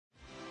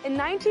In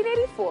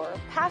 1984,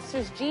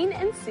 Pastors Gene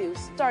and Sue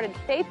started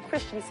Faith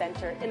Christian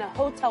Center in a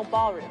hotel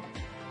ballroom.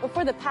 But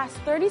for the past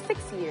 36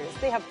 years,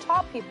 they have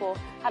taught people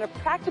how to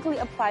practically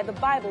apply the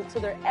Bible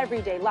to their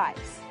everyday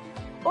lives.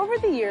 Over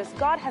the years,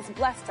 God has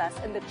blessed us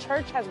and the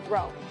church has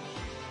grown.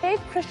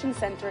 Faith Christian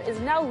Center is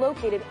now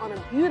located on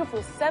a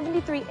beautiful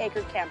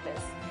 73-acre campus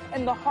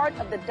in the heart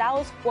of the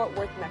Dallas-Fort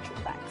Worth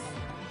Metroplex.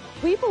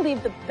 We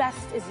believe the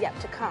best is yet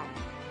to come.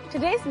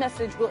 Today's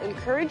message will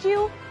encourage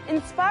you,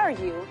 inspire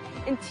you,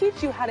 and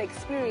teach you how to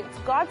experience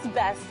God's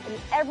best in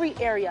every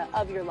area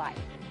of your life.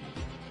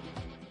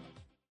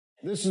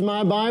 This is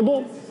my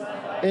Bible.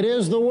 It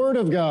is the Word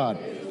of God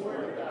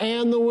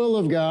and the will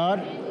of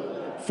God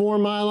for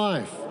my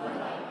life.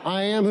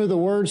 I am who the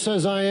Word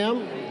says I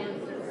am.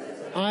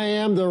 I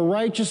am the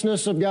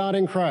righteousness of God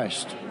in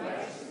Christ.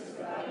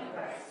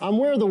 I'm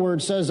where the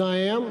Word says I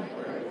am.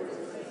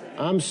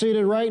 I'm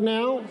seated right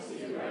now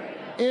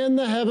in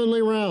the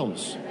heavenly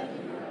realms,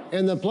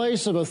 in the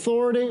place of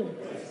authority,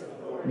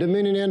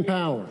 dominion, and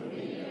power.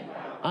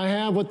 I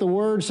have what the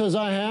Word says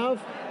I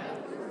have.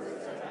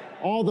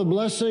 All the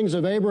blessings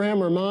of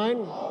Abraham are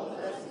mine.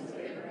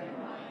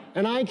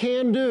 And I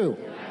can do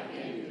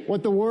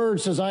what the Word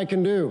says I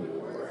can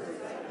do.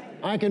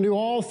 I can do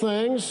all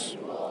things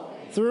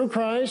through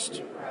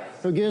Christ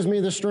who gives me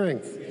the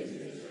strength.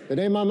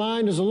 Today my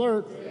mind is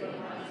alert.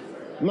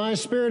 My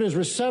spirit is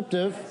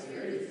receptive.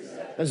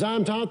 As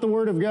I'm taught the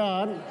Word of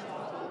God,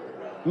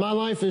 my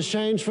life is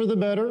changed for the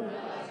better,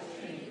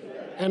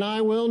 and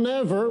I will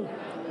never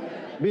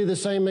be the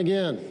same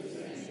again.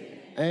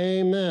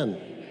 Amen.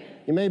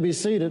 You may be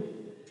seated.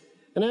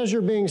 And as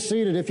you're being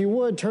seated, if you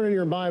would, turn in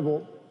your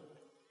Bible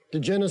to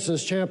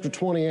Genesis chapter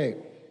 28.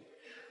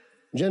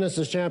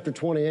 Genesis chapter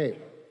 28.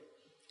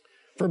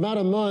 For about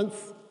a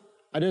month,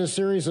 I did a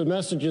series of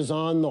messages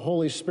on the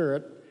Holy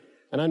Spirit,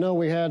 and I know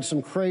we had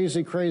some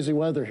crazy, crazy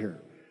weather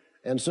here.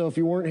 And so if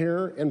you weren't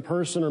here in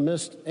person or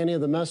missed any of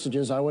the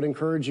messages, I would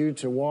encourage you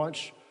to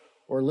watch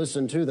or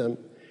listen to them.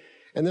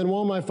 And then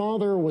while my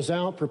father was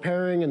out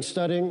preparing and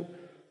studying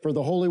for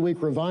the Holy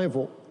Week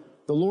revival,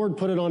 the Lord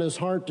put it on his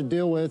heart to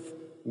deal with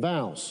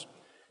vows.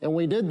 And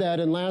we did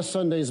that in last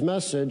Sunday's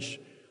message,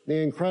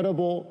 the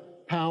incredible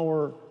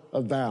power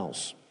of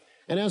vows.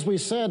 And as we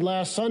said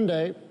last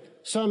Sunday,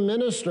 some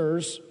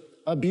ministers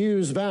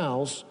abuse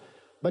vows,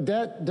 but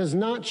that does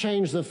not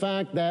change the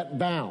fact that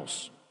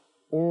vows,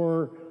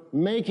 or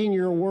making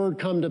your word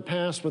come to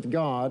pass with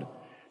God,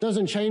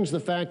 doesn't change the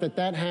fact that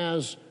that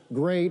has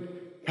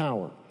great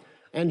power.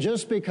 And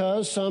just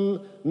because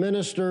some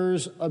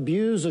ministers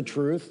abuse a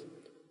truth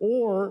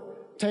or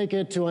take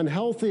it to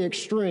unhealthy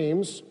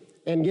extremes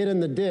and get in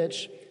the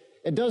ditch,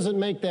 it doesn't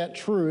make that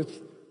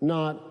truth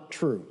not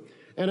true.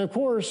 And of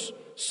course,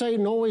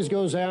 Satan always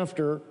goes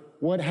after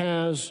what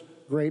has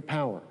great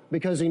power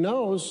because he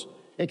knows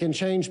it can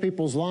change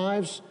people's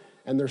lives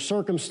and their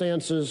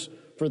circumstances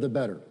for the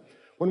better.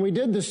 When we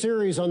did the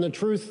series on the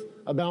truth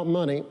about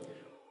money,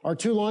 our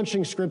two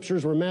launching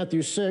scriptures were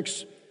Matthew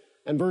 6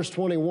 and verse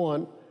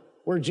 21,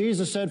 where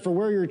Jesus said, "For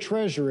where your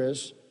treasure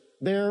is,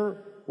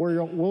 there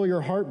will your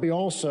heart be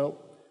also."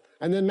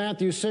 And then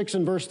Matthew 6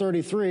 and verse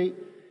 33,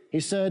 he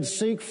said,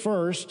 "Seek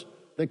first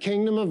the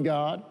kingdom of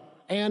God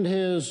and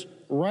his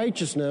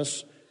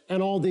righteousness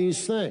and all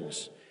these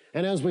things."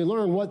 And as we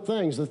learn what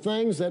things, the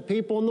things that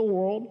people in the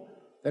world,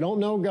 they don't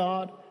know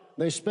God,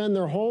 they spend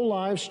their whole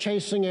lives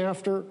chasing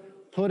after,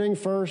 putting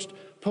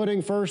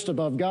first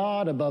above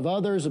God, above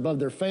others, above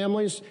their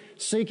families,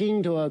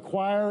 seeking to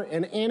acquire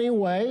in any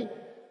way,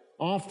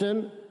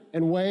 often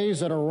in ways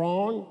that are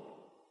wrong,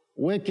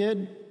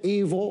 wicked,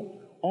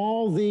 evil.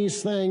 All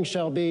these things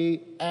shall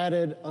be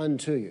added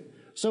unto you.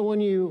 So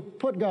when you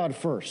put God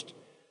first,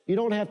 you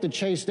don't have to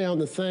chase down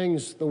the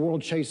things the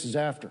world chases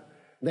after.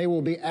 They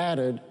will be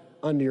added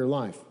unto your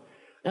life.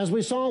 As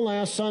we saw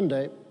last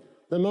Sunday,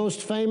 the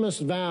most famous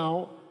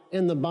vow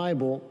in the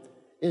Bible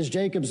is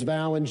Jacob's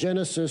vow in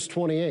Genesis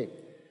 28.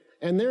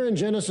 And there in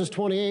Genesis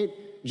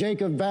 28,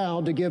 Jacob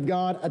vowed to give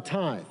God a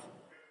tithe,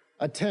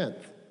 a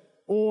tenth,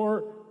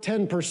 or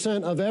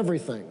 10% of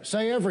everything.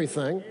 Say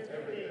everything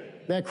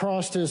that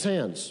crossed his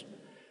hands.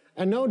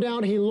 And no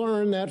doubt he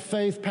learned that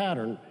faith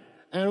pattern.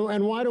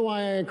 And why do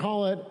I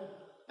call it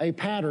a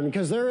pattern?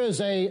 Because there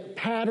is a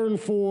pattern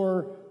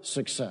for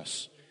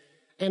success.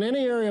 In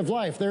any area of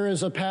life, there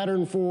is a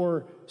pattern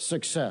for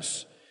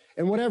success.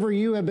 And whatever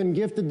you have been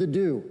gifted to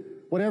do,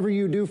 whatever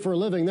you do for a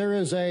living, there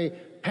is a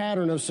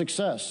pattern of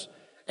success.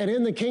 And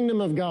in the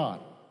kingdom of God,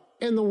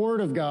 in the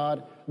Word of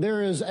God,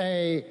 there is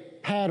a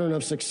pattern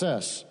of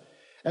success.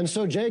 And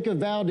so Jacob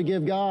vowed to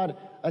give God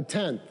a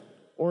tenth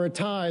or a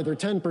tithe or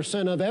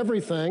 10% of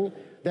everything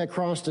that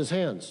crossed his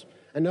hands.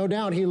 And no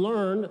doubt he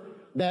learned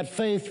that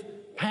faith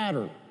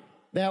pattern,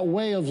 that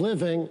way of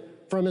living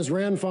from his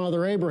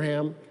grandfather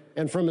Abraham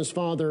and from his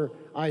father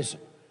Isaac.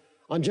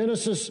 In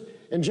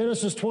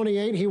Genesis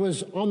 28, he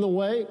was on the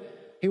way.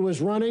 He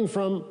was running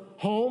from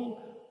home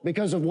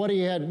because of what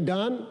he had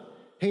done.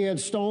 He had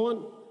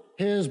stolen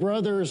his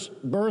brother's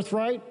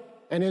birthright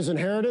and his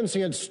inheritance.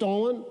 He had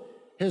stolen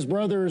his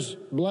brother's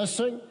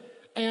blessing.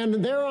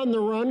 And there on the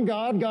run,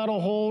 God got a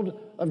hold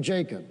of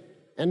Jacob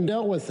and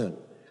dealt with him.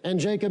 And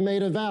Jacob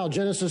made a vow.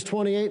 Genesis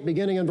 28,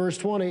 beginning in verse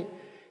 20,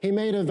 he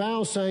made a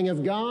vow saying,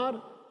 if God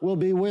will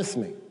be with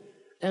me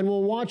and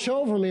will watch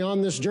over me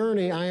on this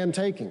journey I am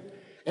taking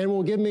and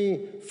will give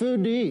me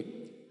food to eat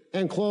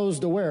and clothes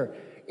to wear.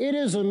 It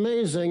is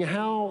amazing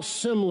how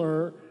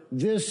similar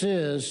this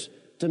is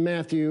to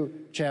Matthew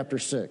chapter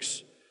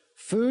 6.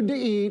 Food to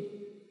eat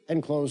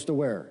and clothes to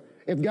wear.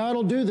 If God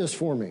will do this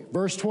for me,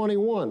 verse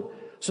 21,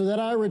 so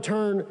that I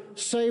return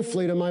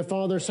safely to my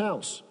Father's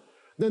house,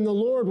 then the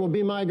Lord will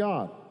be my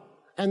God.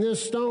 And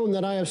this stone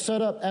that I have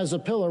set up as a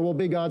pillar will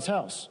be God's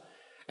house.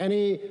 And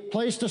he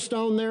placed a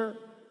stone there.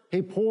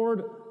 He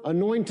poured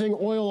anointing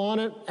oil on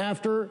it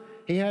after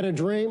he had a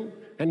dream,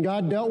 and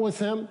God dealt with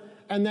him.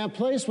 And that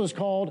place was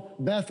called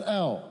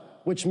Bethel,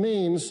 which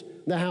means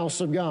the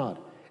house of God.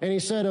 And he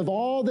said, of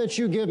all that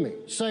you give me,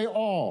 say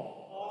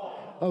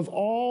all. Of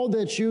all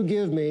that you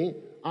give me,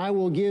 I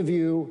will give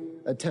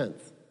you a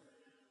tenth.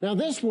 Now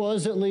this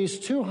was at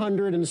least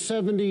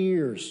 270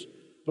 years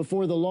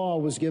before the law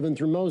was given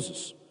through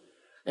Moses.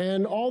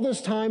 And all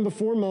this time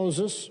before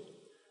Moses,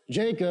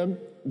 Jacob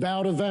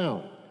vowed a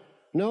vow.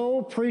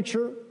 No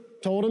preacher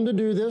told him to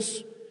do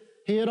this.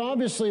 He had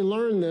obviously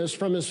learned this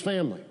from his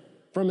family,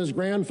 from his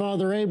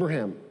grandfather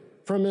Abraham,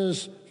 from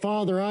his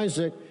father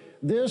Isaac.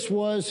 This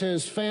was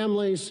his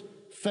family's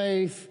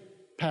faith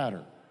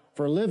pattern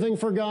for living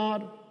for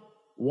God,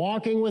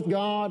 walking with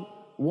God,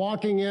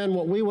 walking in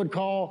what we would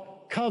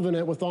call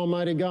covenant with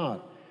Almighty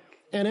God.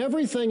 And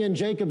everything in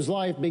Jacob's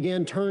life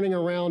began turning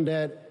around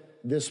at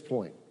this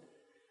point.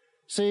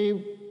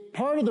 See,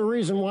 part of the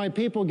reason why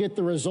people get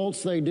the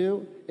results they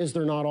do is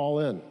they're not all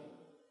in.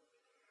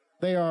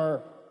 They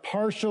are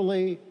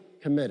partially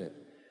committed.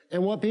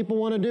 And what people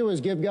want to do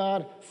is give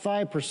God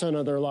 5%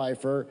 of their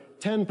life or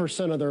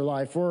 10% of their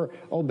life or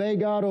obey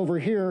God over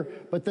here,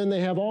 but then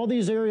they have all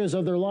these areas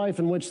of their life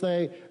in which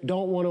they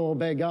don't want to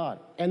obey God.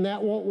 And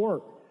that won't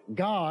work.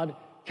 God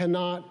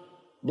cannot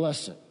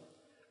bless it.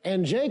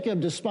 And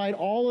Jacob, despite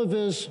all of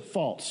his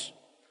faults,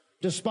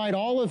 despite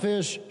all of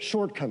his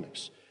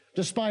shortcomings,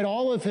 despite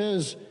all of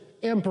his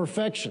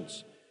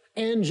imperfections,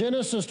 in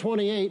Genesis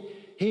 28,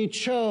 he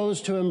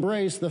chose to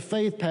embrace the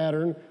faith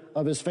pattern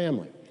of his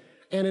family.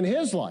 And in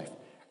his life,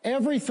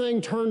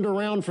 everything turned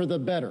around for the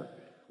better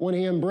when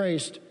he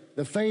embraced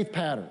the faith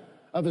pattern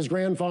of his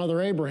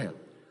grandfather Abraham,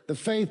 the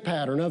faith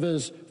pattern of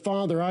his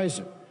father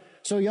Isaac.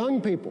 So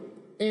young people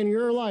in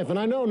your life, and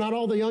I know not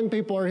all the young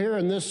people are here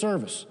in this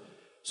service,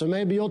 so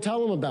maybe you'll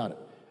tell them about it.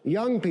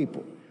 Young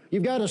people,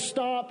 you've got to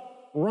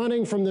stop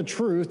running from the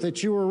truth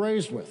that you were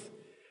raised with.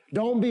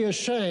 Don't be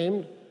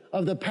ashamed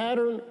of the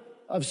pattern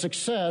of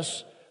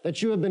success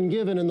that you have been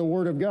given in the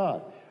Word of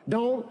God.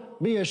 Don't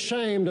be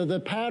ashamed of the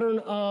pattern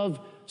of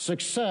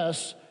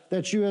success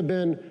that you have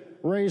been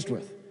raised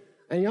with.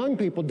 And young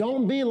people,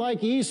 don't be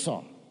like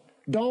Esau.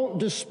 Don't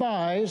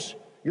despise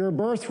your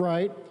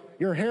birthright,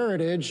 your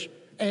heritage,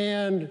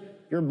 and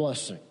your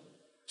blessing.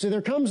 See,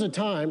 there comes a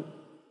time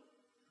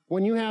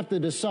when you have to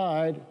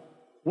decide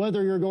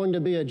whether you're going to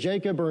be a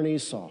Jacob or an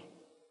Esau.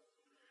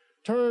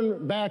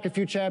 Turn back a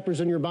few chapters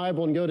in your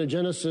Bible and go to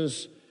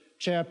Genesis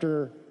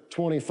chapter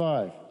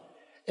 25.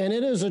 And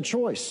it is a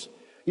choice.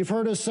 You've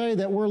heard us say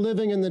that we're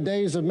living in the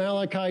days of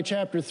Malachi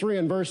chapter 3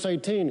 and verse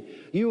 18.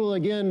 You will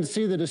again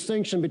see the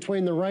distinction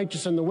between the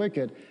righteous and the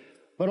wicked,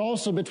 but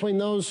also between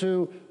those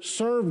who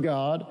serve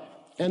God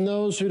and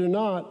those who do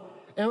not.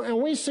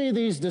 And we see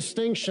these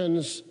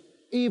distinctions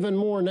even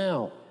more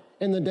now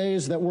in the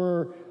days that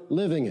we're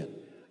living in.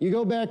 You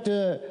go back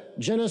to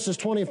Genesis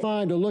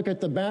 25 to look at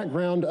the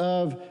background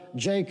of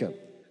Jacob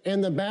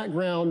and the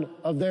background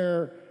of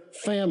their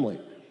family.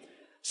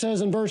 It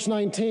says in verse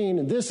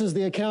 19, this is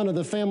the account of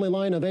the family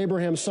line of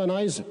Abraham's son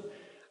Isaac.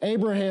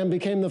 Abraham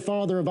became the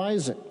father of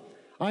Isaac.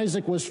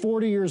 Isaac was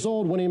 40 years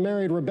old when he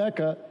married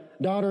Rebekah,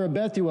 daughter of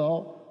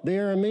Bethuel, the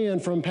Aramean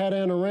from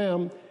Paddan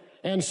Aram,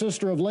 and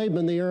sister of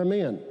Laban, the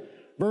Aramean.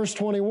 Verse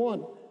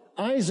 21,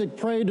 Isaac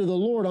prayed to the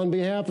Lord on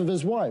behalf of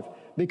his wife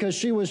because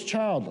she was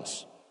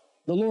childless.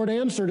 The Lord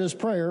answered his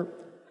prayer,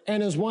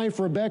 and his wife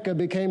Rebekah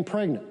became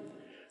pregnant.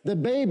 The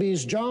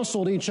babies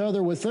jostled each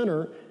other within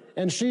her,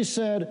 and she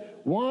said,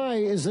 why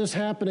is this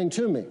happening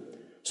to me?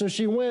 So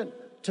she went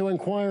to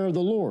inquire of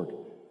the Lord.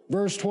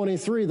 Verse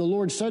 23, the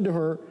Lord said to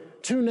her,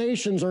 2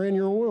 nations are in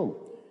your womb.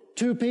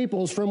 2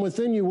 peoples from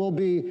within you will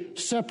be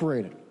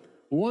separated.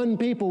 1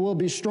 people will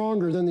be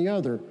stronger than the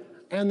other,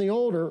 and the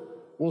older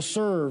will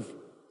serve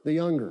the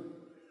younger.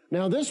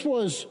 Now this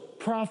was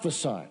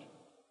prophesied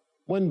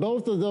when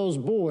both of those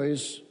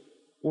boys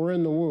were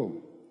in the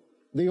womb.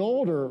 The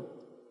older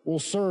will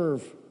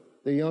serve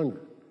the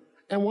younger.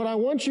 And what I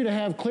want you to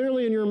have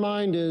clearly in your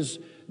mind is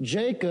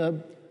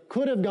Jacob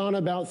could have gone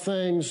about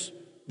things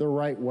the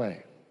right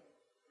way.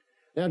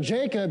 Now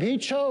Jacob, he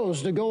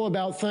chose to go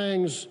about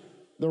things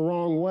the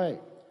wrong way.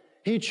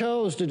 He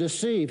chose to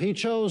deceive. He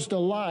chose to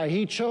lie.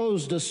 He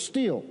chose to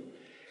steal.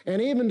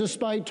 And even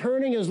despite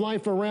turning his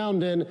life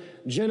around in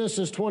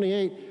Genesis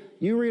 28,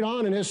 you read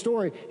on in his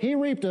story, he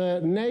reaped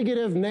a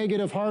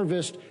negative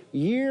harvest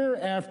year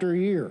after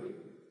year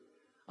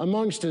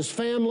amongst his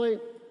family,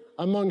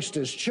 amongst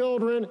his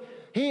children.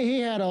 He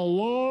had a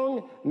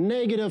long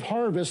negative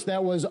harvest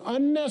that was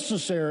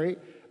unnecessary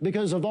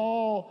because of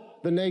all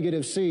the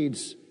negative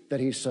seeds that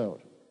he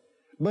sowed.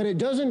 But it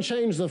doesn't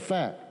change the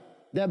fact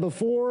that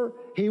before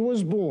he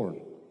was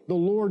born, the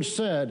Lord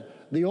said,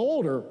 the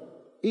older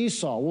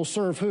Esau will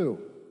serve who?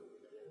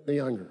 The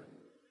younger.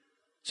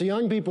 So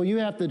young people, you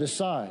have to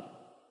decide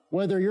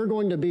whether you're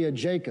going to be a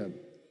Jacob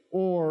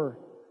or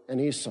an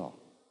Esau.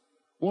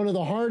 One of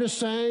the hardest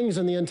sayings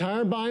in the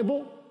entire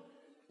Bible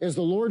is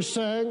the Lord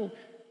saying,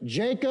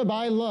 Jacob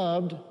I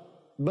loved,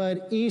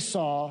 but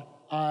Esau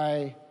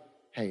I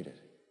hated.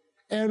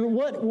 And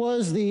what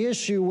was the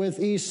issue with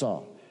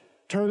Esau?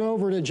 Turn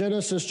over to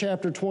Genesis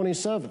chapter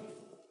 27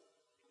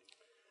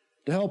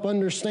 to help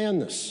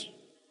understand this.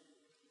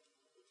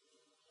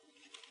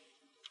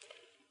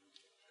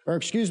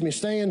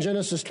 Stay in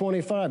Genesis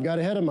 25. Got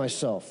ahead of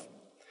myself.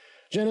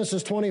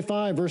 Genesis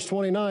 25, verse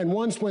 29.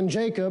 Once when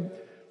Jacob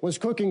was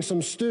cooking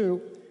some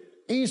stew,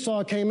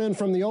 Esau came in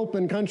from the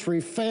open country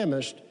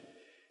famished.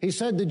 He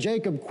said to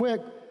Jacob,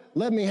 quick,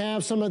 let me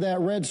have some of that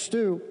red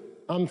stew.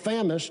 I'm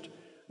famished.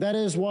 That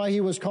is why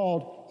he was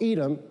called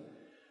Edom.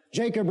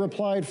 Jacob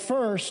replied,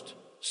 first,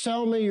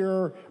 sell me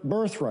your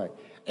birthright.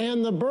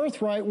 And the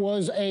birthright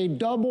was a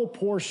double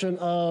portion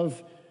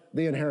of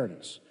the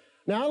inheritance.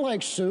 Now, I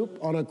like soup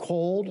on a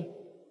cold,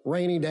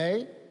 rainy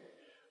day,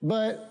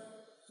 but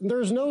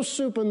there's no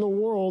soup in the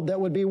world that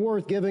would be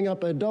worth giving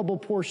up a double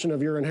portion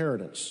of your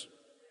inheritance.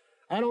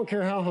 I don't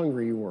care how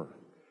hungry you were.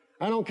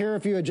 I don't care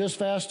if you had just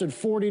fasted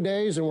 40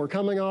 days and were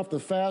coming off the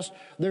fast.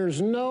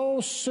 There's no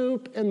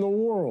soup in the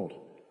world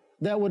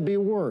that would be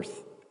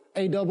worth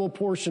a double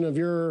portion of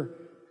your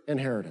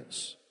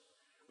inheritance.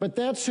 But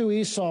that's who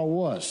Esau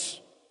was.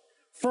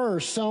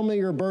 First, sell me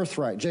your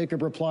birthright.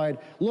 Jacob replied,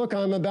 look,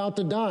 I'm about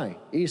to die.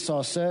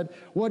 Esau said,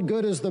 what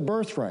good is the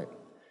birthright?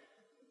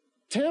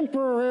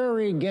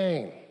 Temporary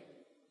gain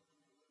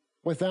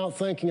without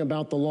thinking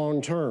about the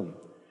long term.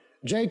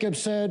 Jacob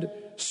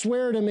said,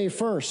 swear to me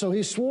first. So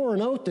he swore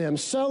an oath to him,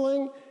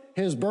 selling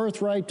his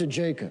birthright to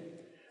Jacob.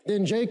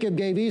 Then Jacob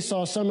gave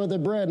Esau some of the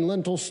bread and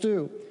lentil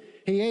stew.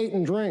 He ate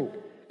and drank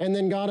and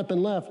then got up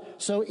and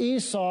left. So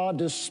Esau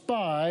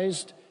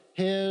despised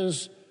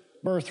his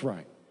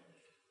birthright.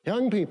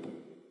 Young people,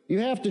 you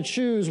have to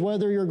choose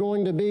whether you're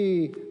going to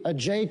be a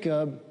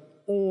Jacob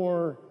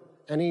or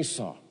an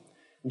Esau.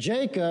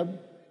 Jacob,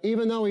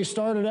 even though he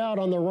started out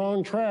on the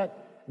wrong track,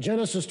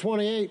 Genesis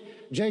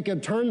 28,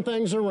 Jacob turned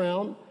things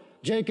around.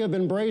 Jacob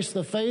embraced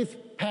the faith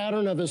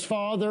pattern of his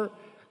father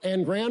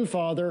and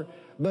grandfather,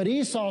 but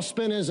Esau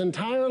spent his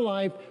entire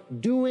life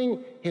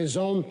doing his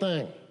own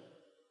thing,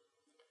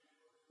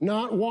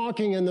 not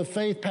walking in the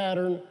faith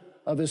pattern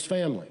of his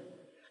family.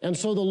 And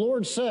so the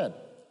Lord said,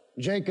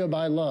 Jacob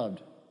I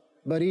loved,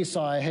 but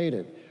Esau I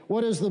hated.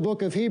 What does the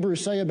book of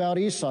Hebrews say about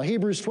Esau?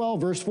 Hebrews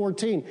 12, verse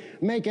 14,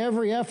 make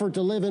every effort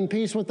to live in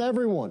peace with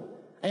everyone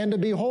and to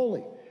be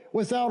holy.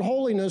 Without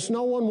holiness,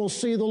 no one will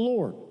see the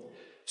Lord.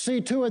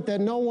 See to it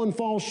that no one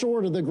falls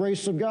short of the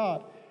grace of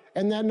God,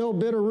 and that no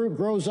bitter root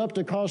grows up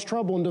to cause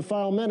trouble and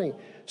defile many.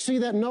 See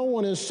that no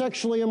one is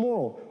sexually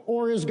immoral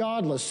or is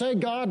godless. Say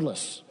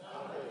godless.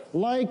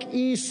 Like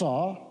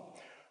Esau,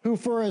 who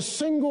for a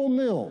single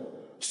meal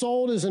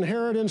sold his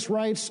inheritance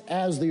rights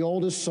as the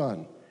oldest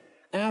son.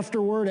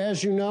 Afterward,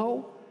 as you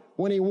know,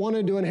 when he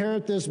wanted to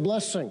inherit this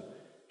blessing,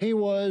 he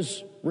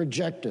was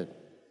rejected.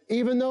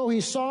 Even though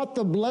he sought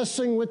the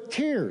blessing with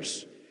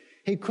tears,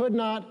 he could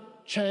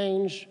not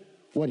change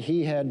what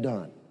he had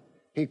done.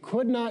 He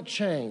could not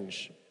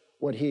change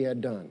what he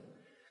had done.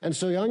 And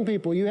so, young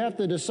people, you have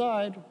to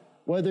decide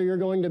whether you're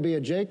going to be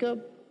a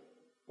Jacob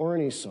or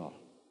an Esau.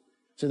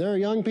 So there are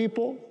young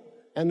people,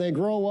 and they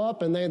grow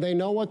up and they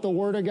know what the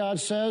Word of God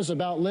says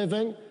about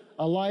living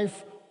a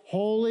life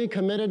wholly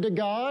committed to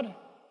God.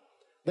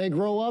 They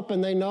grow up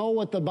and they know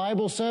what the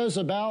Bible says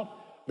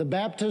about the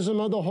baptism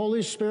of the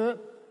Holy Spirit,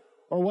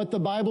 or what the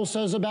Bible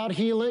says about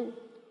healing,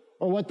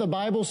 or what the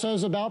Bible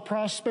says about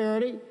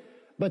prosperity,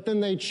 but then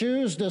they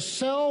choose to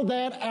sell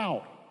that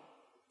out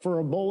for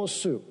a bowl of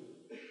soup,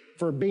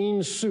 for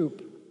bean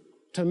soup,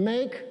 to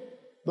make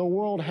the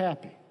world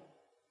happy,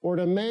 or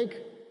to make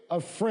a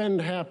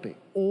friend happy,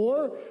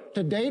 or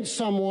to date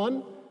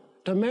someone,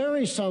 to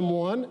marry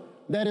someone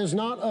that is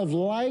not of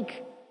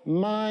like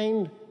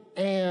mind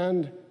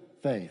and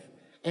faith.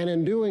 And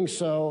in doing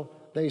so,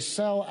 they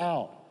sell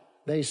out.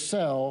 They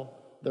sell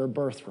their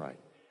birthright.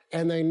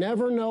 And they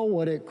never know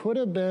what it could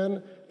have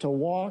been to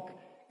walk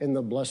in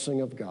the blessing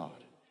of God.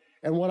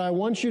 And what I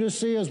want you to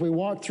see as we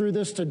walk through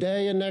this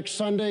today and next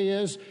Sunday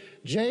is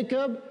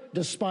Jacob,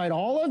 despite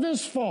all of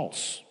his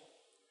faults,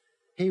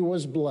 he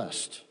was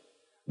blessed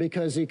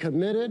because he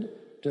committed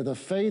to the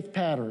faith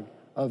pattern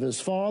of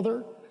his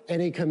father, and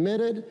he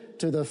committed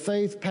to the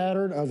faith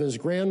pattern of his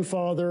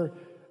grandfather,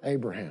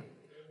 Abraham.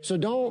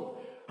 So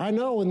I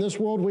know in this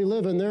world we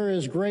live in, there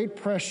is great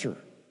pressure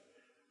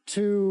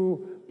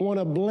to want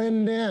to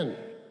blend in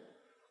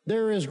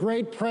There is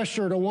great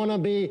pressure to want to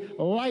be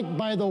liked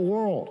by the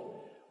world.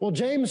 Well,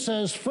 James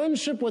says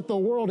friendship with the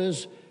world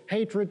is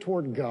hatred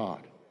toward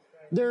God.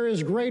 There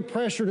is great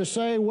pressure to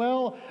say,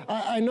 well,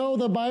 I know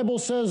the Bible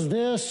says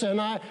this,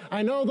 and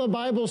I know the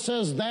Bible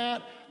says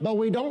that, but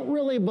we don't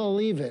really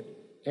believe it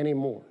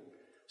anymore.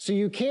 So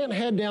you can't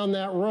head down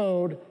that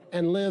road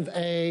and live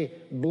a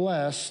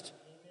blessed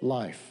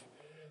life.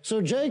 So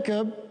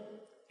Jacob,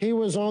 he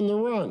was on the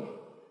run.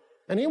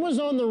 And he was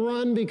on the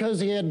run because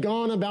he had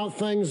gone about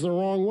things the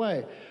wrong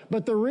way.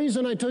 But the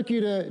reason I took you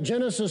to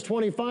Genesis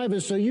 25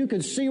 is so you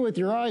could see with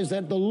your eyes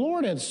that the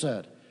Lord had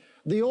said,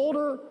 the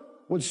older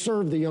would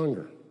serve the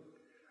younger.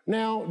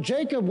 Now,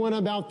 Jacob went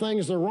about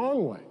things the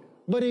wrong way,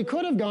 but he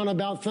could have gone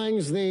about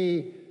things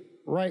the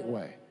right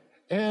way.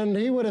 And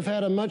he would have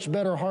had a much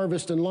better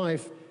harvest in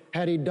life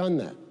had he done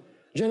that.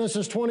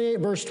 Genesis 28,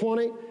 verse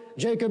 20,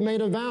 Jacob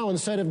made a vow and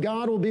said, if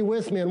God will be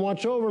with me and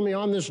watch over me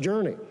on this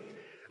journey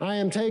I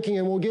am taking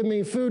and will give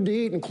me food to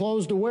eat and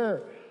clothes to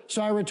wear,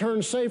 so I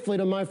return safely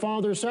to my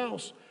father's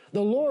house,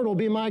 the Lord will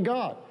be my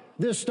God.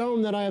 This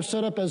stone that I have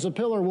set up as a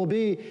pillar will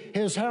be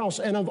his house,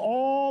 and of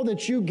all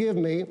that you give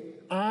me,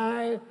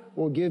 I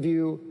will give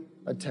you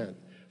a tenth.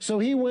 So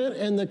he went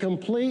in the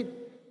complete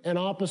and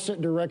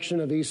opposite direction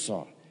of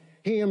Esau.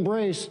 He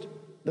embraced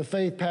the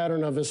faith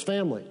pattern of his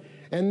family.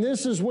 And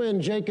this is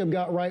when Jacob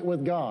got right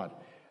with God.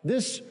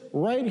 This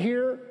right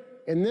here,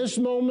 in this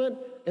moment,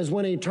 is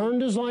when he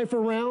turned his life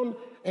around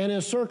and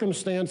his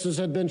circumstances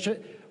had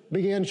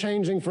began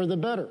changing for the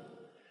better.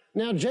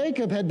 Now,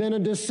 Jacob had been a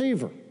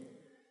deceiver.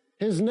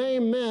 His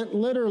name meant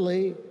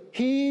literally,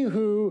 he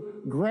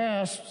who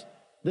grasps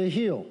the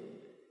heel,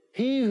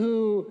 he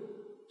who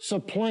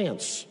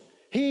supplants,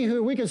 he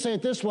who, we could say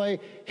it this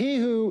way, he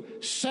who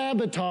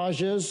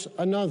sabotages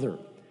another.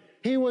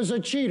 He was a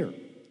cheater.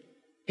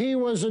 He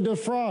was a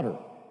defrauder.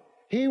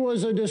 He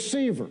was a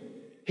deceiver.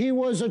 He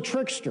was a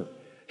trickster.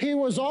 He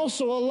was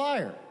also a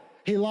liar.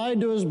 He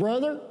lied to his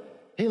brother.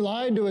 He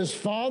lied to his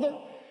father.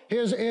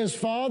 His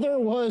father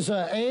was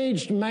an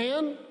aged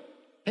man.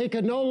 He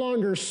could no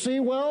longer see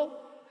well.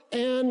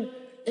 And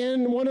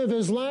in one of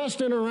his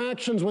last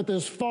interactions with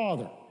his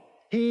father,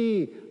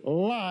 he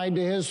lied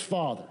to his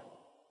father.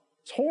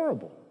 It's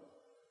horrible,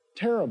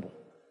 terrible.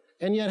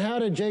 And yet, how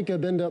did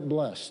Jacob end up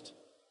blessed?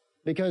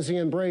 Because he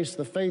embraced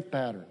the faith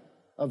pattern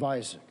of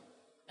Isaac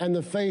and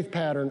the faith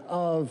pattern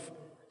of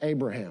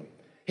Abraham.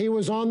 He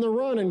was on the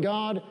run and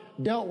God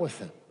dealt with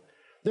him.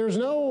 There's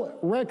no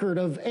record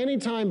of any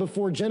time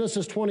before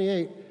Genesis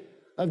 28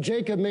 of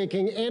Jacob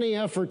making any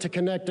effort to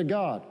connect to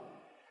God.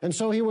 And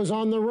so he was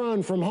on the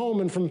run from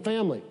home and from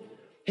family.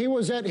 He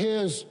was at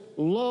his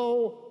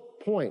low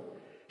point.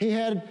 He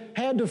had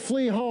to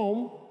flee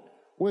home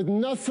with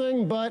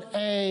nothing but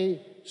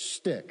a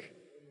stick.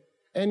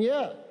 And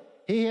yet,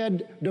 he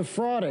had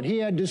defrauded, he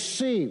had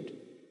deceived,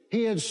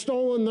 he had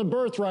stolen the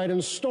birthright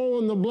and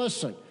stolen the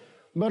blessing.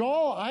 But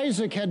all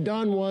Isaac had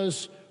done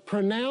was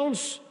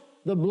pronounce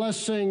the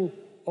blessing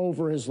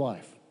over his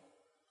life,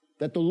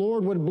 that the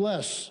Lord would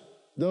bless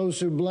those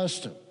who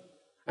blessed him,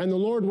 and the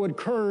Lord would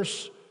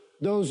curse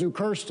those who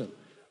cursed him.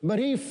 But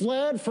he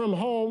fled from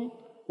home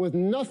with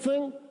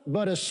nothing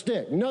but a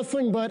stick,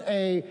 nothing but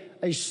a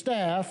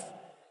staff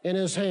in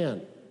his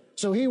hand.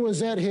 So he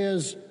was at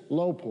his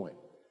low point.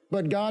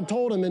 But God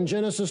told him in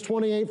Genesis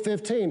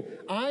 28:15,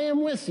 I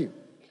am with you.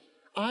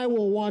 I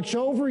will watch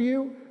over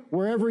you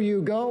wherever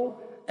you go,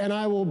 and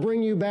I will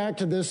bring you back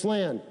to this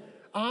land.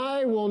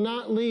 I will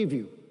not leave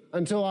you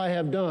until I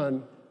have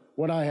done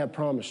what I have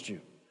promised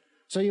you.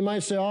 So you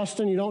might say,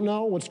 Austin, you don't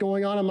know what's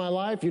going on in my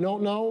life. You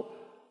don't know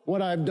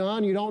what I've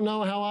done. You don't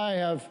know how I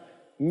have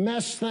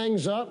messed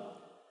things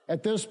up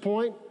at this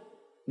point.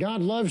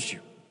 God loves you,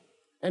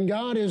 and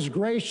God is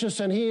gracious,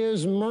 and he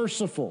is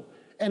merciful.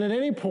 And at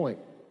any point,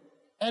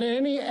 at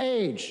any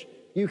age,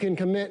 you can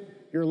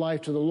commit your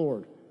life to the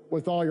Lord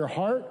with all your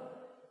heart,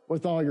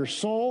 with all your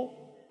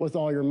soul, with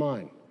all your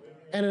mind.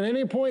 And at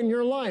any point in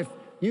your life,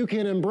 you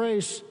can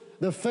embrace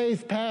the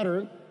faith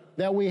pattern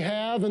that we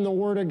have in the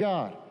Word of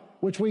God,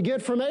 which we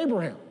get from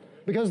Abraham.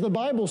 Because the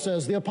Bible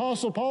says, the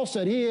Apostle Paul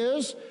said, he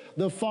is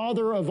the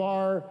father of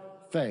our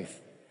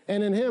faith.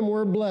 And in him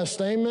we're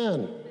blessed.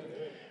 Amen.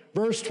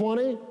 Verse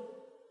 20,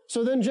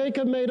 so then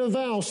Jacob made a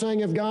vow, saying,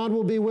 if God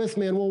will be with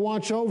me and will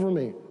watch over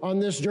me on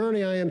this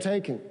journey I am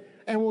taking,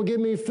 and will give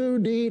me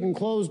food to eat and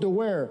clothes to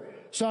wear,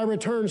 so I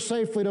return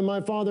safely to my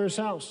father's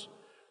house,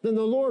 then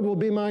the Lord will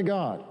be my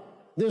God.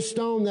 This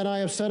stone that I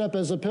have set up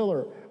as a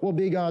pillar will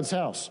be God's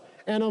house.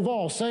 And of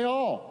all, say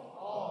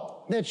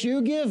all, that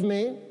you give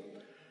me,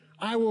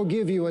 I will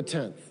give you a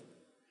tenth.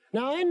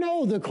 Now, I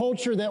know the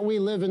culture that we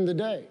live in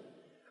today.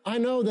 I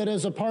know that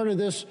as a part of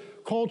this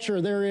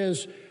culture, there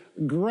is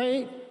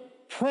great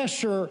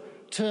pressure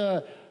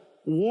to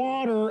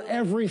water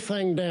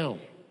everything down,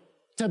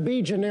 to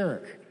be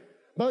generic.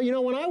 But, you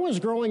know, when I was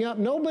growing up,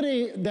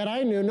 nobody that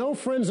I knew, no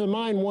friends of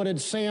mine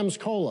wanted Sam's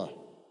Cola.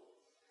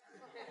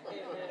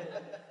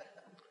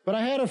 But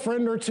I had a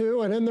friend or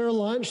two, and in their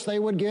lunch, they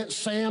would get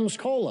Sam's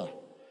Cola.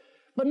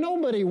 But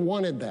nobody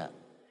wanted that.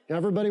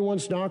 Everybody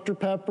wants Dr.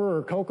 Pepper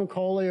or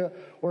Coca-Cola,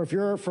 or if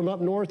you're from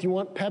up north, you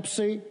want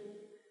Pepsi.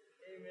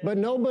 But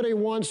nobody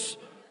wants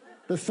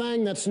the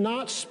thing that's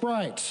not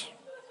Sprite.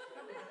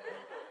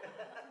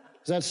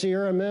 Is that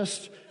Sierra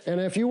Mist?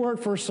 And if you work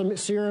for some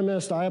Sierra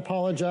Mist, I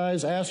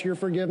apologize. Ask your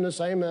forgiveness.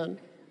 Amen.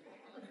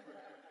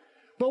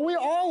 But we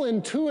all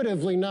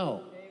intuitively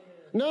know.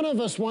 None of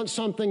us want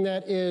something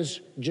that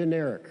is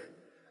generic.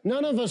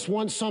 None of us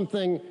want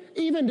something,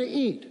 even to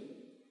eat,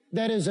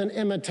 that is an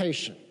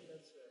imitation,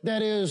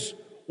 that is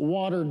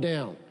watered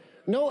down.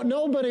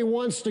 Nobody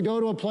wants to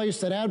go to a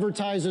place that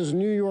advertises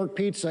New York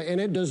pizza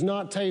and it does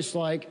not taste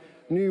like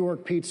New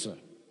York pizza.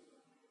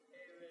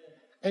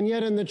 And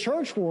yet in the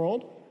church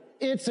world,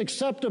 it's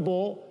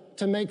acceptable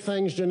to make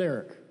things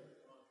generic.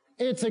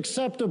 It's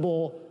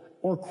acceptable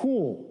or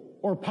cool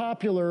or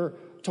popular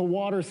to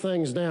water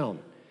things down.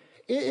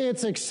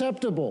 It's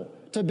acceptable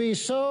to be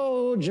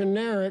so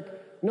generic,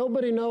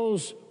 nobody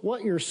knows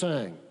what you're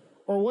saying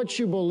or what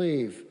you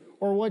believe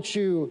or what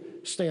you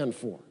stand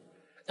for.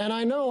 And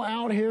I know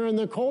out here in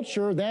the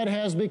culture that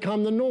has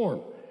become the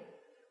norm.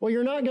 Well,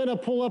 you're not going to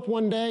pull up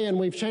one day and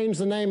we've changed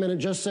the name and it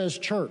just says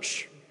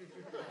church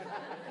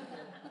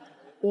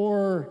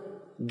or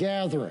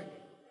gathering.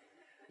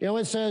 You know,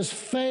 it says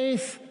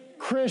Faith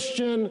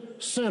Christian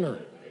Center.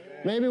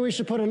 Maybe we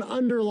should put an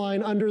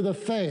underline under the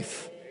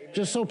faith,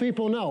 just so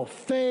people know.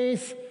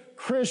 Faith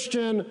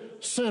Christian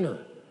Center.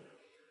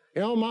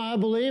 You know, I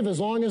believe as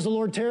long as the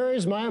Lord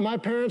tarries, my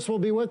parents will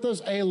be with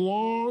us a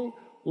long,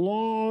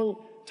 long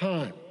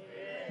time.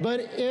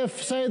 But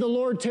if, say, the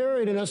Lord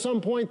tarried and at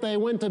some point they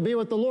went to be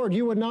with the Lord,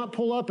 you would not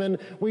pull up and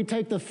we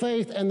take the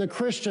faith and the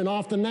Christian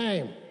off the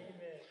name.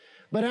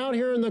 But out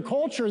here in the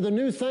culture, the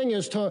new thing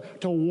is to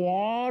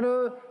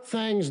water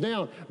things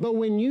down. But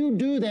when you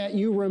do that,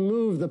 you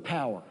remove the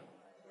power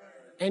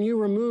and you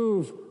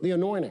remove the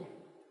anointing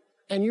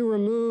and you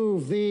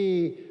remove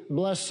the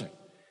blessing.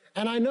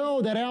 And I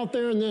know that out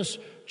there in this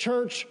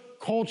church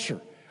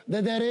culture,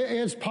 that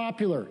it's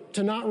popular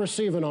to not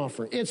receive an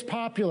offering. It's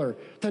popular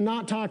to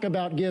not talk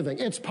about giving.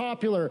 It's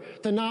popular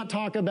to not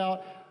talk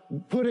about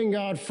putting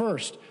God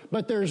first.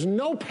 But there's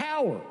no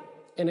power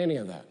in any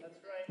of that.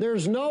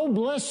 There's no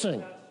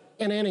blessing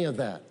in any of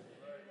that.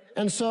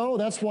 And so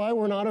that's why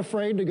we're not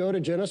afraid to go to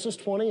Genesis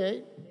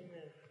 28.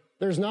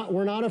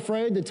 We're not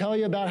afraid to tell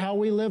you about how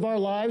we live our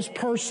lives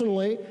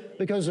personally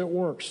because it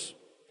works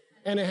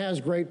and it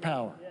has great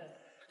power.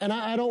 And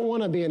I don't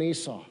want to be an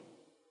Esau.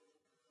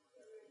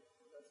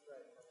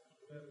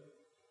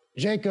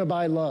 Jacob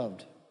I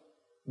loved,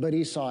 but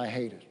Esau I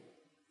hated.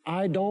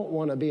 I don't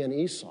want to be an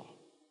Esau.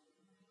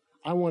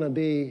 I want to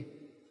be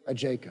a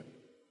Jacob.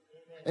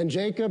 And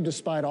Jacob,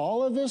 despite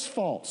all of his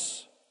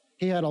faults,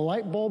 he had a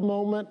light bulb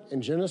moment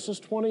in Genesis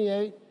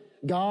 28.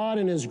 God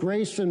in his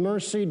grace and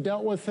mercy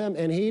dealt with him,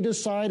 and he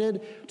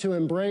decided to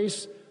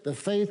embrace the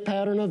faith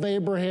pattern of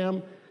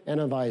Abraham and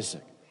of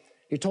Isaac.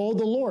 He told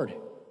the Lord,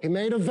 he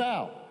made a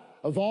vow,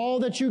 of all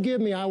that you give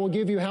me, I will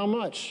give you how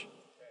much?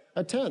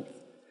 A tenth.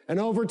 And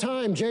over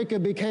time,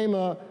 Jacob became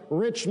a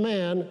rich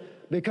man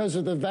because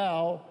of the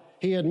vow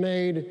he had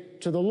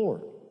made to the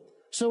Lord.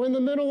 So in the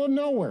middle of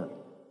nowhere,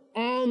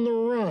 on the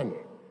run,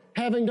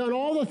 having done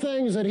all the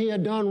things that he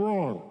had done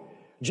wrong,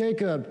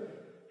 Jacob,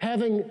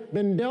 having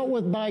been dealt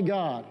with by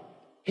God,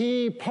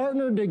 he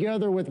partnered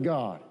together with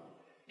God.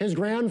 His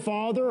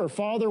grandfather or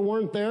father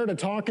weren't there to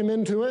talk him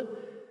into it.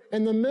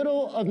 In the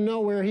middle of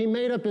nowhere, he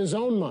made up his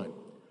own mind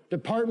to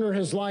partner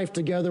his life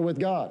together with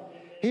God.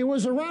 He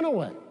was a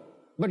runaway,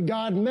 but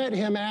God met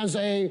him as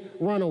a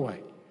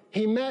runaway.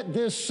 He met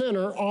this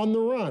sinner on the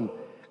run.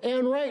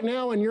 And right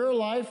now in your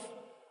life,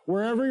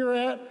 wherever you're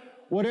at,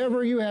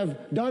 whatever you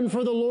have done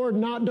for the Lord,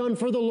 not done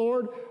for the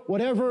Lord,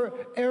 whatever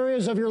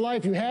areas of your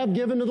life you have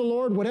given to the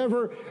Lord,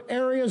 whatever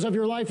areas of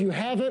your life you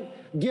haven't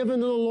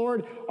given to the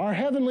Lord, our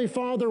Heavenly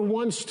Father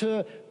wants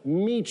to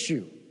meet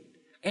you.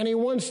 And He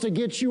wants to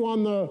get you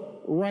on the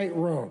right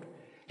road.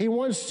 He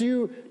wants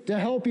to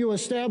help you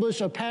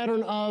establish a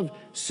pattern of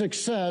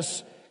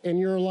success in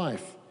your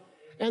life.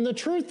 And the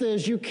truth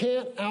is, you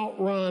can't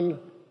outrun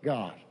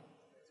God.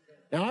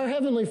 Now, our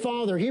Heavenly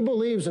Father, He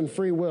believes in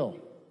free will.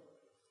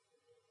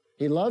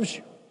 He loves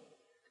you,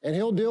 and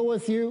He'll deal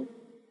with you.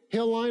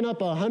 He'll line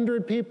up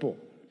 100 people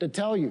to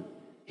tell you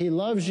He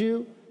loves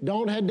you.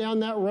 Don't head down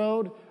that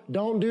road.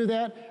 Don't do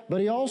that.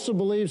 But He also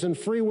believes in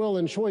free will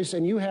and choice,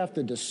 and you have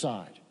to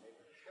decide.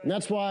 And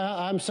that's why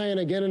I'm saying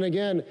again and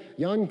again,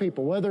 young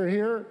people, whether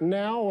here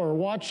now or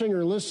watching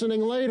or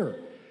listening later,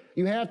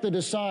 you have to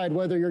decide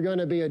whether you're going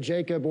to be a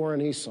Jacob or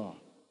an Esau.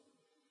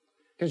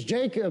 Because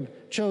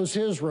Jacob chose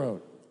his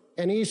road,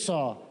 and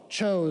Esau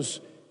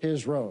chose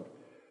his road.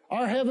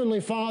 Our Heavenly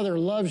Father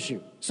loves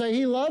you. Say,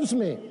 He loves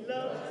me.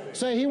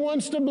 Say, He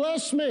wants to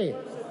bless me.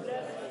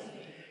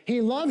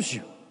 He loves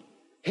you.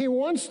 He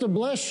wants to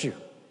bless you.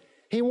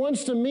 He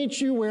wants to meet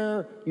you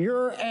where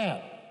you're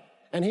at.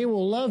 And He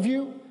will love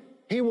you.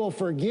 He will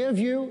forgive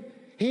you.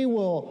 He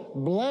will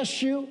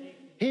bless you.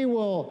 He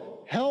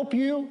will help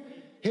you.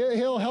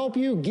 He'll help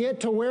you get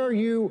to where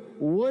you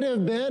would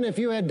have been if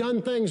you had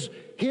done things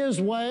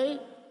His way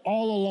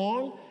all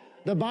along.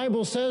 The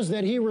Bible says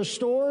that He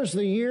restores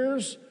the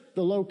years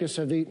the locusts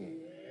have eaten.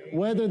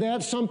 Whether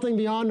that's something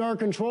beyond our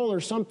control or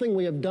something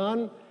we have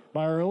done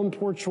by our own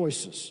poor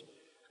choices.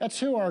 That's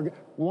who our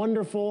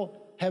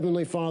wonderful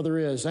Heavenly Father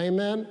is.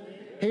 Amen?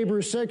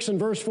 Hebrews 6 and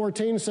verse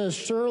 14 says,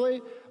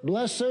 surely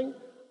blessing,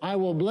 I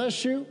will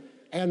bless you,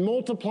 and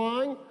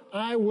multiplying,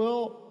 I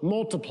will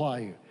multiply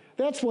you.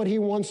 That's what He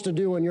wants to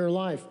do in your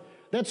life.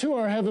 That's who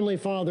our Heavenly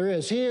Father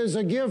is. He is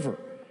a giver.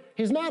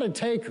 He's not a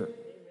taker.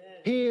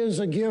 He is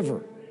a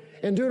giver.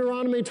 In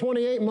Deuteronomy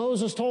 28,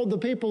 Moses told the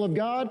people of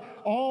God,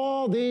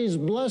 all these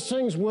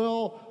blessings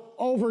will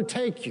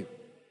overtake you.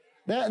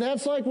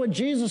 That's like what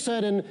Jesus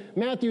said in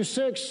Matthew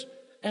 6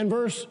 and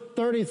verse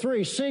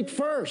 33. Seek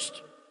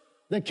first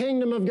the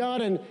kingdom of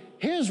God and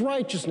His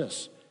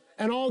righteousness,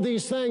 and all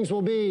these things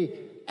will be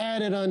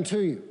added unto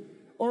you.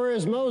 Or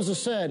as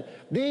Moses said,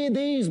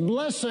 these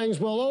blessings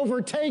will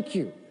overtake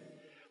you.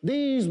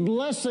 These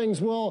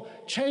blessings will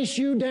chase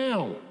you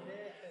down.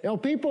 You know,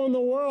 people in the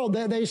world,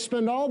 they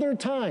spend all their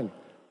time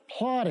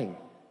plotting,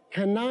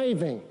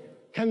 conniving,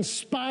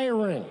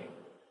 conspiring,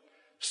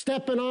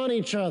 stepping on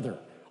each other,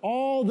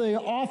 all the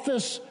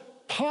office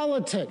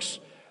politics,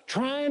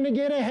 trying to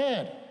get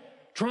ahead,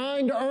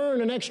 trying to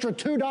earn an extra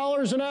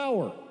 $2 an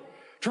hour,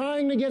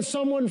 trying to get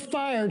someone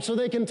fired so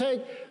they can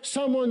take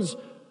someone's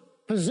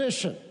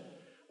position.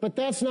 But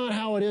that's not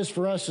how it is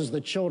for us as the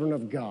children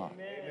of God.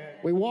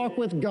 We walk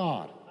with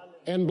God,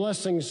 and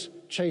blessings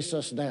chase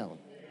us down.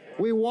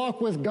 We walk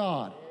with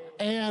God,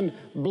 and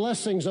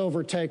blessings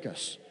overtake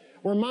us.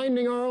 We're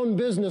minding our own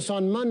business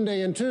on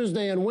Monday and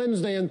Tuesday and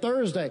Wednesday and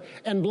Thursday,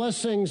 and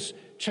blessings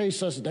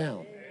chase us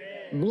down.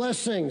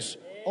 Blessings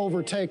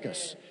overtake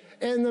us.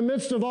 In the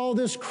midst of all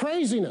this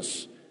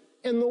craziness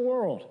in the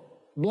world,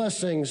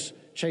 blessings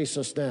chase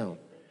us down.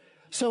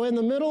 So in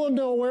the middle of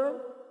nowhere,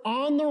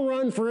 on the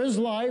run for his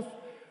life,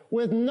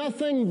 with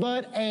nothing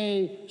but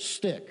a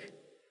stick,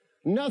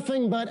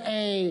 nothing but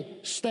a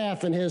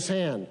staff in his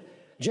hand,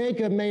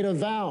 Jacob made a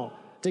vow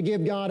to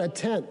give God a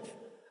tenth,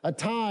 a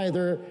tithe,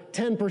 or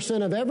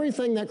 10% of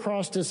everything that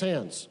crossed his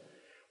hands.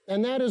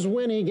 And that is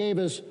when he gave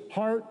his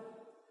heart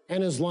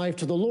and his life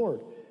to the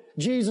Lord.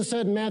 Jesus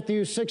said in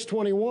Matthew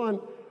 6:21,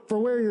 for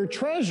where your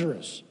treasure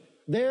is,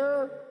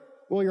 there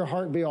will your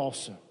heart be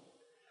also.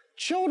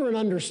 Children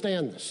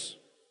understand this.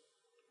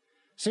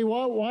 See,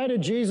 why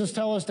did Jesus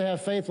tell us to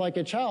have faith like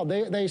a child?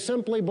 They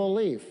simply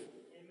believe.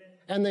 Amen.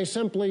 And they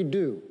simply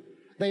do.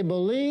 They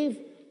believe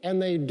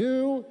and they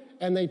do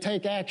and they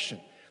take action.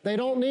 They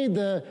don't need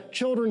the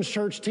children's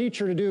church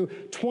teacher to do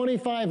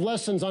 25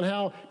 lessons on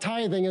how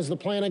tithing is the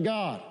plan of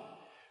God.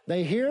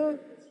 They hear,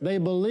 they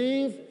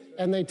believe,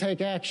 and they take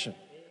action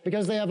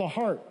because they have a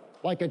heart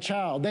like a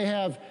child. They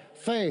have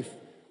faith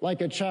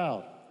like a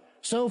child.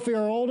 Sophie,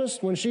 our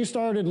oldest, when she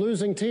started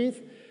losing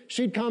teeth,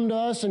 she'd come to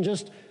us and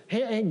just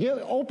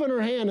open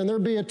her hand and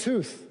there'd be a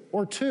tooth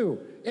or two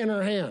in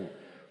her hand,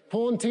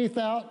 pulling teeth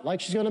out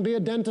like she's going to be a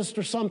dentist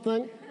or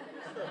something.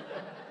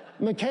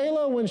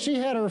 Michaela, when she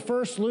had her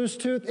first loose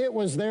tooth, it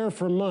was there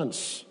for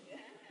months.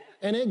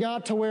 And it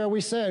got to where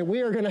we said,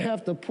 we are going to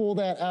have to pull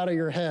that out of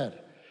your head.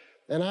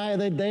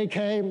 And they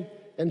came,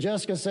 and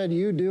Jessica said,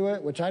 you do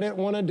it, which I didn't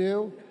want to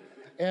do.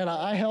 And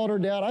I held her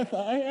down. I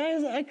thought,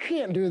 I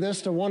can't do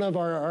this to one of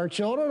our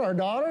children, our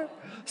daughter.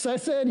 So I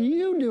said,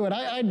 you do it.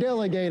 I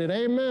delegated.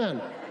 Amen.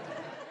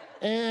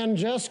 And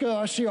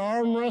Jessica, she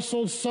arm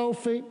wrestled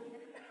Sophie,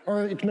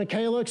 or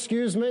Michaela,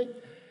 excuse me.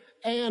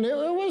 And it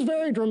was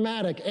very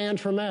dramatic and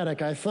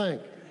traumatic, I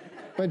think.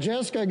 But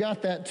Jessica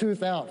got that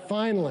tooth out,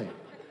 finally.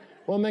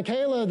 Well,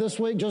 Michaela this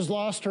week just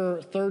lost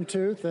her third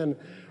tooth, and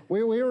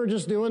we were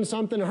just doing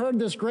something, heard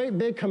this great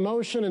big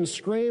commotion and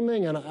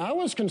screaming, and I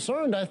was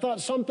concerned. I thought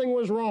something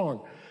was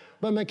wrong.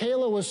 But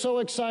Michaela was so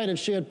excited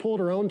she had pulled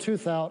her own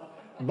tooth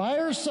out by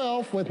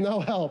herself with no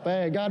help.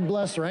 Hey, God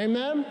bless her.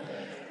 Amen?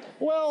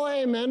 Well,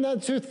 amen.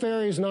 That tooth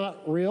fairy's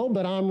not real,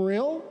 but I'm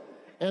real.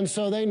 And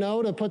so they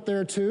know to put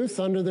their tooth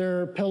under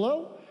their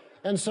pillow.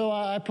 And so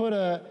I put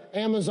an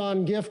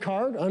Amazon gift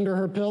card under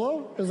her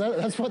pillow, because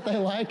that's what they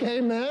like.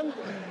 Amen?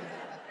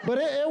 But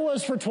it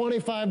was for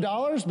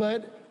 $25,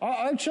 but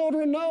our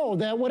children know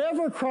that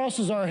whatever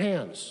crosses our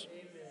hands,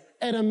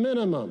 at a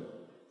minimum,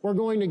 we're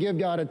going to give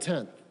God a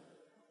tenth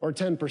or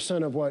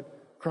 10% of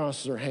what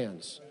crosses our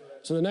hands.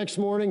 So the next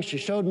morning, she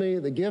showed me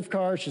the gift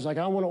card. She's like,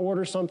 I want to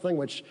order something,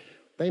 which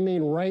they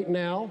mean right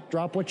now.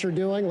 Drop what you're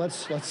doing.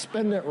 Let's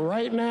spend it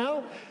right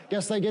now.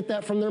 Guess they get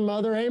that from their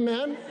mother.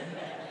 Amen.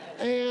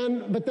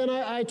 But then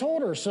I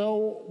told her,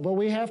 but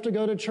we have to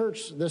go to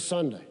church this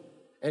Sunday,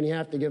 and you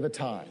have to give a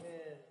tithe.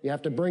 You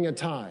have to bring a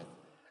tithe.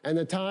 And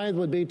the tithe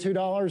would be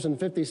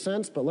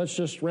 $2.50, but let's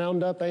just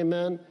round up,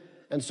 amen?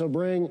 And so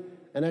bring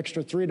an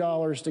extra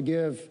 $3 to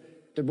give,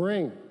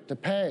 to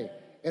pay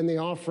in the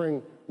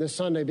offering this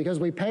Sunday, because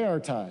we pay our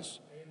tithes.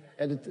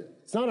 And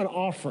it's not an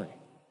offering.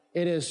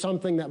 It is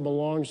something that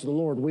belongs to the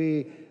Lord.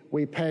 We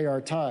pay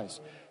our tithes.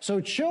 So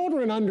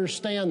children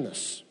understand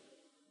this.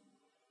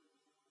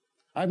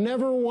 I've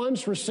never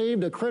once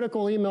received a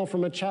critical email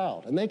from a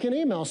child, and they can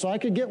email, so I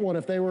could get one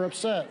if they were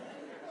upset.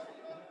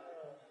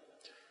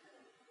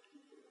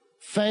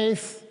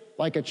 faith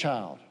like a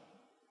child,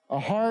 a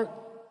heart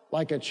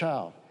like a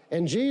child.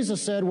 And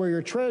Jesus said, where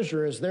your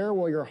treasure is, there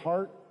will your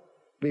heart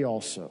be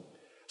also.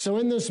 So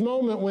in this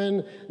moment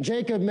when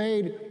Jacob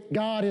made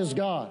God his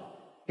God,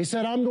 he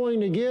said, I'm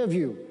going to give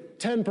you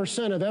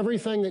 10% of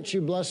everything that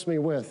you bless me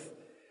with.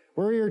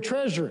 Where your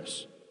treasure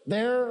is,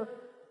 there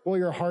will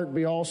your heart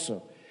be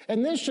also.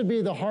 And this should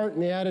be the heart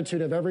and the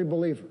attitude of every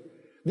believer.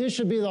 This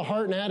should be the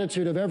heart and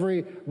attitude of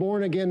every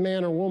born-again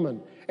man or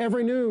woman.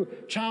 Every new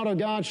child of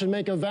God should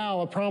make a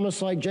vow, a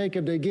promise like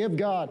Jacob, to give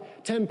God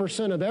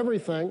 10% of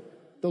everything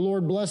the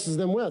Lord blesses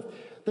them with.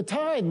 The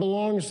tithe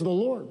belongs to the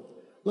Lord.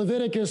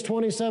 Leviticus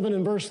 27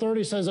 and verse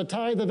 30 says, a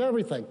tithe of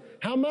everything.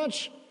 How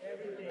much?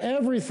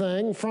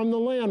 Everything from the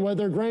land,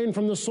 whether grain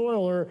from the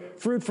soil or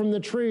fruit from the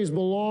trees,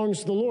 belongs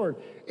to the Lord.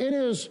 It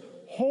is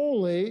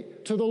holy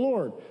to the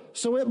Lord.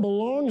 So it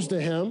belongs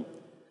to Him.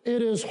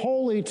 It is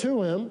holy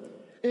to Him.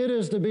 It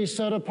is to be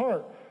set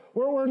apart.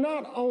 We're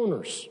not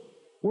owners.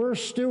 We're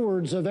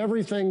stewards of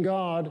everything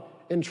God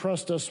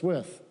entrusts us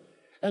with.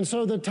 And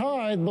so the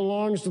tithe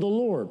belongs to the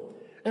Lord.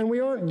 And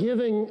we aren't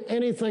giving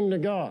anything to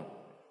God.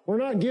 We're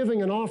not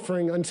giving an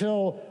offering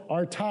until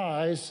our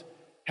tithes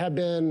have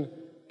been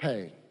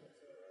paid.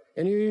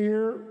 And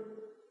you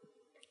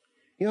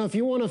know, if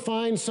you want to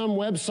find some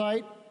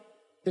website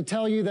to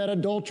tell you that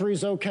adultery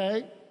is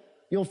okay,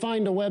 you'll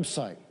find a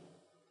website.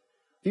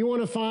 If you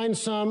want to find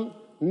some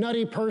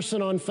nutty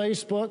person on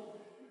Facebook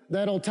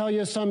that'll tell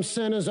you some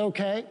sin is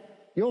okay,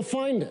 you'll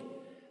find it.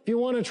 If you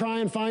want to try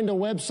and find a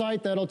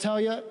website that'll tell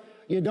you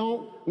you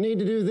don't need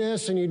to do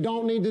this and you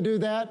don't need to do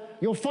that,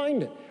 you'll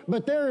find it.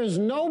 But there is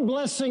no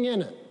blessing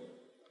in it.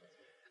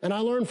 And I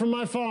learned from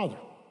my father,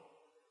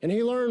 and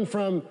he learned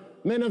from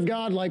men of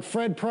God like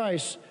Fred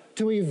Price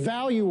to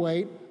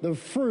evaluate the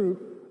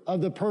fruit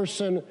of the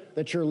person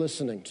that you're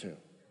listening to.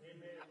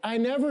 I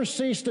never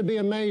cease to be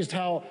amazed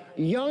how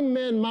young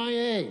men my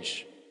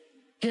age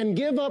can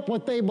give up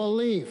what they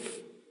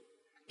believe,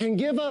 can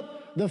give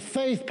up the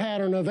faith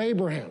pattern of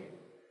Abraham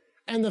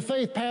and the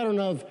faith pattern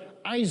of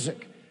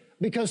Isaac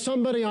because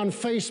somebody on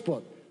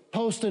Facebook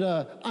posted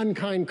an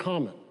unkind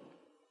comment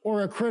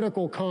or a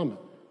critical comment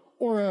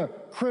or a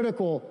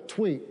critical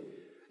tweet.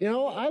 You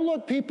know, I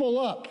look people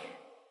up.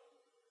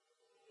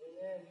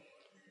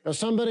 Now,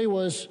 somebody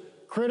was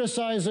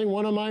criticizing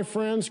one of my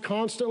friends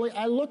constantly.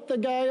 I looked the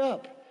guy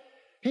up.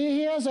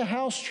 He has a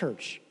house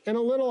church in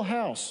a little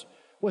house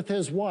with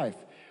his wife.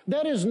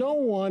 That is no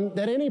one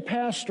that any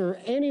pastor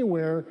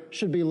anywhere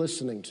should be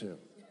listening to.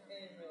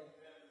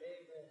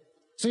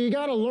 So you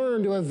got to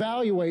learn to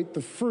evaluate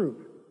the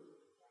fruit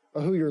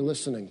of who you're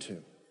listening to.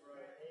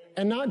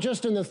 And not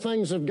just in the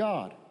things of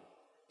God,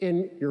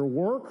 in your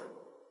work,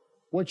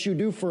 what you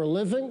do for a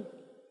living,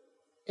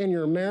 in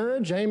your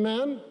marriage,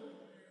 amen?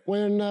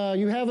 When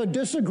you have a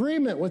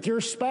disagreement with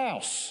your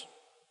spouse,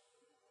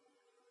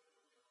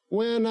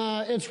 when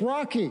it's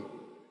rocky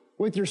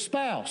with your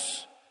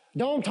spouse,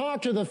 don't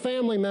talk to the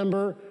family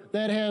member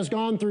that has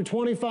gone through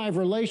 25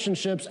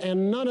 relationships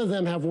and none of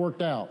them have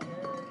worked out.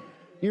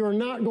 You are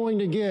not going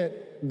to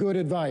get good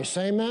advice,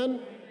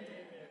 amen?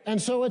 And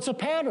so it's a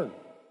pattern.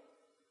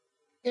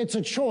 It's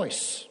a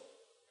choice.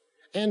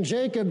 And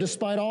Jacob,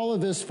 despite all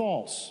of his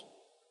faults,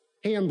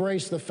 he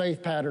embraced the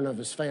faith pattern of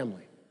his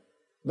family.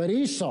 But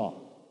Esau,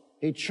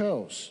 he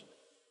chose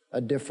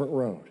a different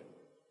road.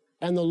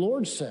 And the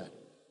Lord said,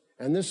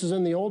 and this is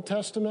in the Old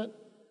Testament,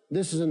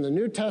 this is in the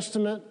New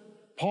Testament,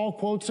 Paul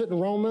quotes it in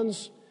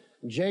Romans,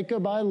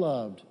 Jacob I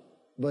loved,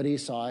 but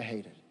Esau I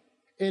hated.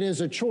 It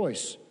is a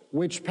choice,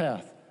 which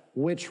path,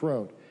 which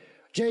road.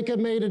 Jacob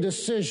made a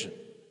decision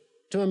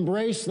to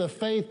embrace the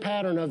faith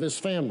pattern of his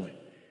family.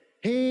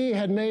 He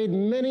had made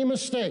many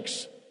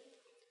mistakes.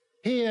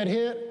 He had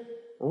hit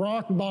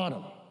rock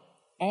bottom.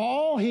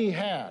 All he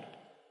had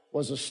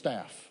was a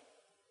staff,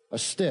 a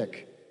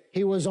stick.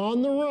 He was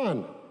on the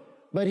run,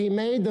 but he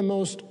made the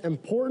most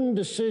important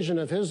decision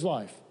of his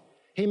life.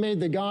 He made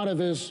the God of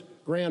his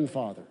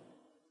grandfather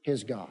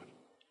his God.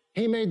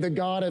 He made the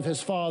God of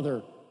his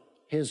father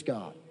his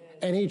God.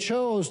 And he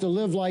chose to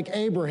live like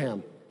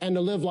Abraham and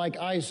to live like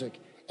Isaac.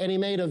 And he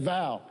made a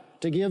vow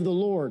to give the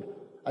Lord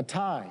a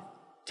tithe,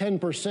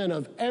 10%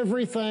 of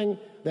everything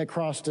that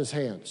crossed his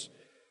hands.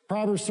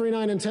 Proverbs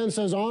 3:9 and 10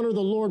 says, honor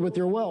the Lord with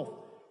your wealth,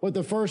 with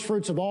the first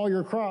fruits of all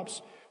your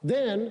crops.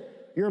 Then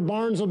your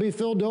barns will be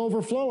filled to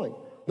overflowing.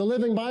 The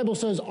Living Bible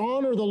says,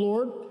 honor the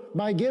Lord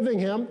by giving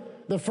him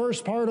the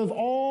first part of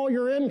all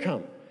your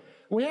income.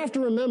 We have to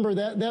remember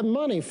that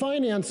money,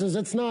 finances,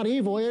 it's not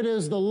evil. It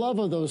is the love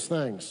of those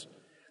things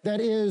that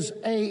is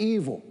a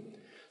evil.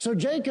 So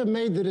Jacob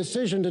made the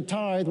decision to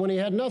tithe when he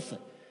had nothing.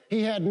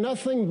 He had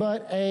nothing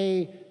but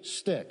a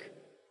stick,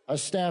 a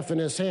staff in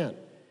his hand.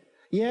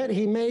 Yet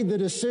he made the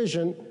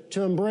decision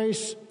to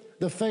embrace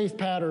the faith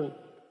pattern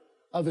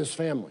of his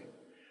family.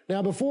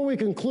 Now, before we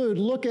conclude,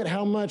 look at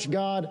how much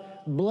God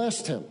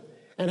blessed him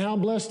and how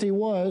blessed he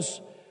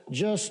was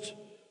just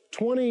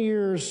 20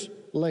 years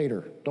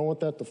later. Don't want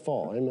that to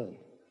fall. Amen.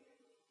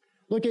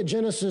 Look at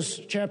Genesis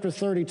chapter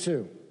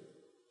 32.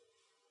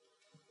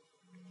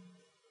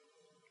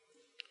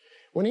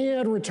 When he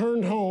had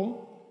returned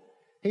home,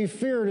 he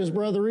feared his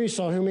brother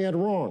Esau, whom he had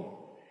wronged.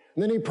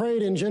 And then he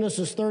prayed in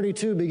Genesis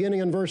 32, beginning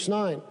in verse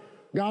 9,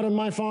 God of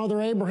my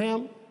father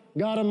Abraham,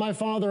 God of my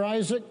father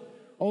Isaac,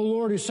 O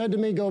Lord, who said to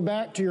me, go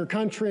back to your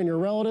country and your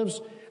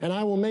relatives, and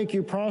I will make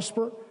you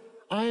prosper.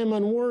 I am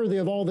unworthy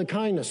of all the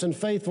kindness and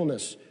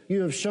faithfulness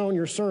you have shown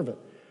your servant.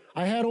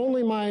 I had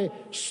only my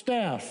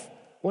staff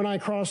when I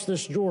crossed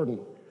this Jordan,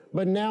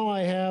 but now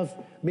I have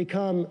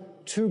become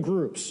two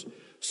groups.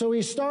 So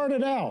he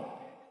started out,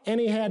 and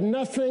he had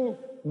nothing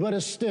but a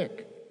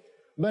stick.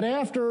 But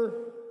after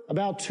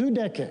about 2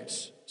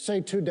 decades,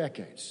 say 2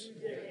 decades,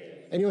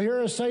 and you'll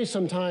hear us say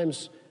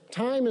sometimes,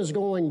 time is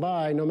going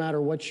by no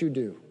matter what you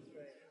do,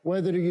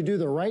 whether you do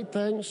the right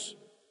things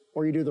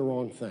or you do the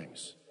wrong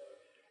things.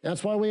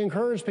 That's why we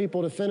encourage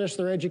people to finish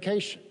their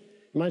education.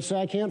 You might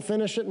say, I can't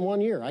finish it in 1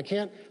 year. I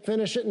can't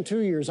finish it in 2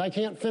 years. I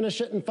can't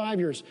finish it in 5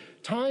 years.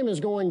 Time is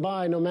going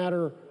by no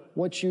matter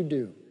what you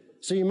do.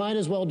 So you might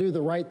as well do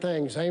the right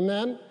things.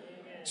 Amen?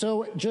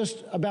 So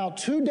just about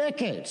 2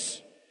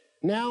 decades,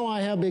 now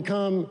I have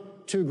become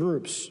two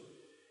groups.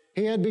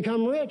 He had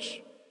become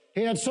rich.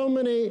 He had so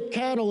many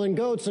cattle and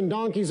goats and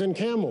donkeys and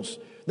camels,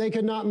 they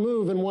could not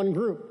move in one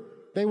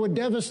group. They would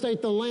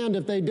devastate the land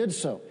if they did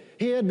so.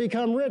 He had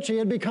become rich. He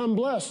had become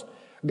blessed.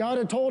 God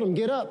had told him,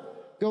 get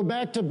up, go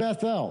back to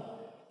Bethel.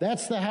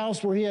 That's the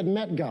house where he had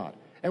met God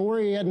and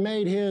where he had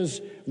made his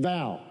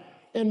vow.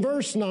 In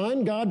verse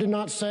 9, God did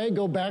not say,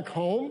 go back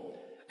home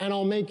and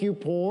I'll make you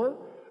poor.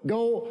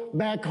 Go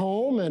back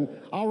home and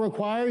I'll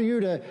require you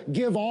to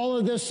give all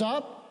of this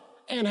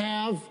up and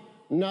have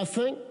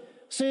nothing.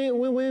 See,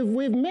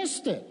 we've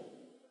missed it.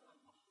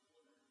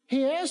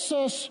 He asks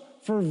us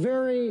for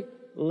very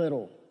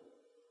little.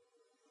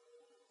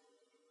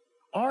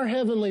 Our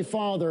Heavenly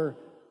Father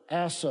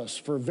asks us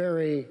for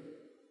very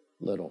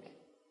little.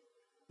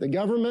 The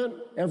government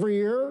every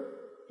year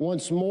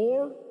wants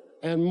more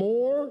and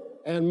more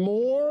and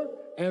more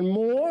and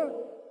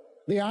more.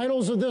 The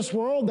idols of this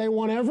world, they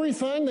want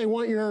everything. They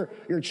want your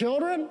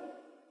children.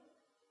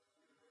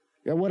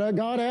 And what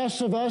God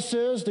asks of us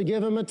is to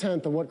give him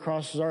 1/10 of what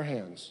crosses our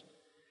hands.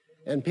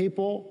 And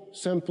people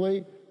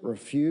simply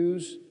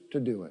refuse to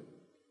do it.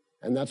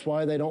 And that's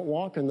why they don't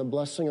walk in the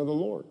blessing of the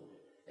Lord.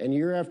 And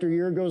year after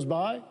year goes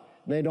by,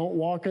 they don't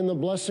walk in the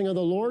blessing of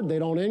the Lord. They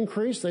don't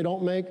increase. They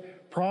don't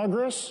make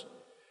progress.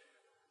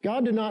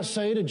 God did not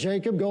say to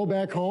Jacob, go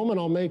back home and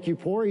I'll make you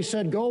poor. He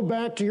said, go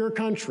back to your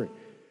country,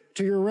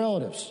 to your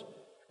relatives,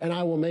 and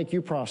I will make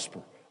you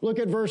prosper. Look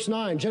at verse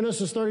 9,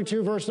 Genesis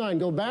 32, verse 9.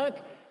 Go back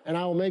and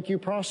I will make you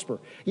prosper.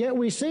 Yet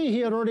we see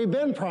he had already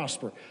been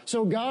prosper.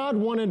 So God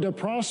wanted to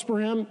prosper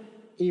him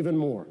even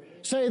more.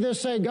 Say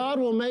this, say, God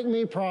will make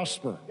me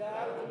prosper.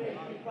 God will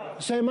make me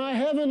prosper. Say, my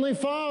Heavenly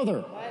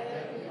Father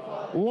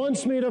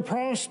wants me to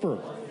prosper.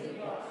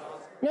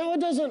 Now, it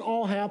doesn't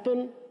all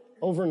happen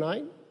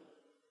overnight.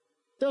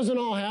 It doesn't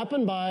all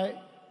happen by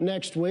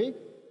next week.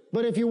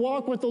 But if you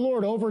walk with the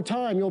Lord over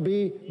time, you'll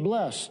be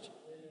blessed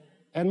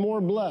and more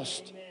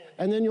blessed.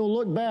 And then you'll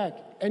look back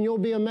and you'll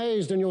be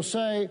amazed and you'll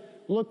say,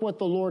 look what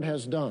the Lord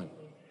has done.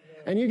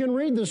 And you can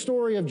read the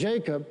story of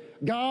Jacob.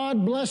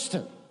 God blessed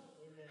him.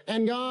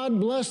 And God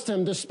blessed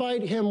him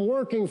despite him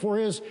working for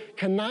his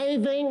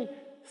conniving,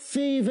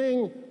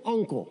 thieving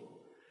uncle.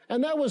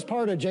 And that was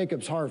part of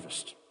Jacob's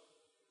harvest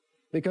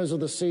because of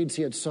the seeds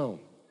he had sown.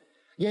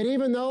 Yet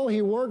even though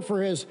he worked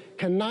for his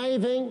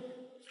conniving,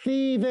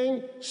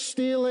 thieving,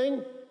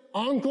 stealing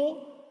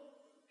uncle,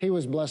 he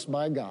was blessed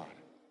by God.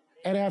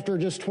 And after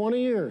just 20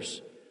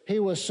 years, he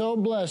was so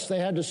blessed they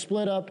had to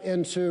split up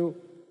into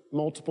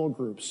multiple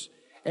groups.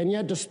 And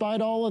yet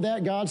despite all of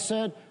that, God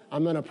said,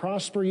 I'm going to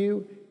prosper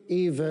you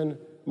even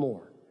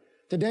more.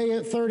 Today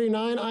at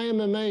 39, I am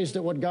amazed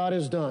at what God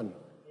has done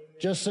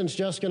just since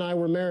Jessica and I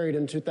were married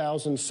in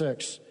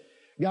 2006.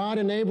 God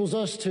enables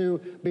us to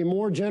be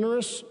more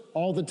generous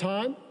all the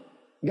time.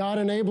 God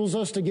enables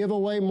us to give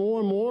away more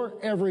and more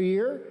every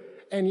year,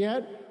 and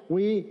yet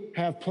we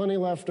have plenty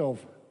left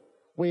over.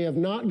 We have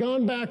not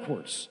gone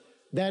backwards.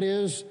 That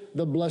is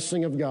the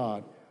blessing of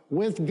God.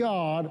 With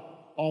God,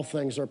 all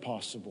things are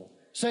possible.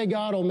 Say,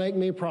 God will make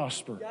me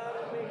prosper. God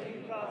will make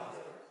you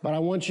prosper. But I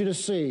want you to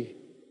see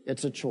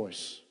it's a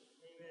choice.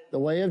 The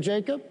way of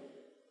Jacob,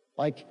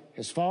 like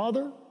his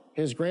father,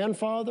 his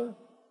grandfather,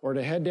 or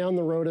to head down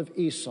the road of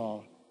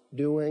Esau,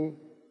 doing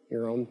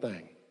your own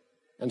thing.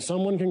 And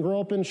someone can grow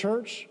up in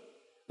church,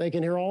 they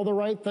can hear all the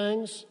right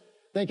things,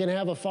 they can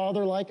have a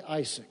father like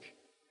Isaac,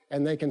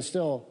 and they can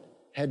still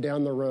head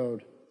down the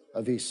road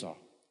of Esau.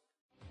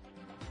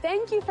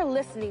 Thank you for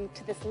listening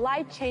to this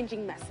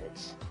life-changing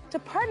message. To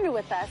partner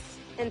with us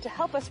and to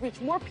help us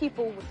reach more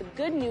people with the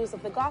good news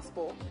of the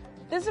gospel,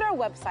 visit our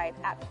website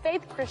at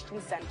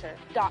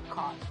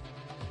faithchristiancenter.com.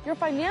 Your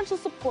financial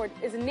support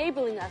is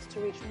enabling us to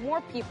reach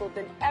more people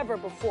than ever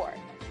before.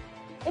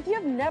 If you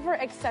have never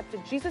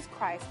accepted Jesus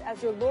Christ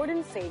as your Lord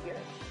and Savior,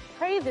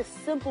 pray this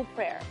simple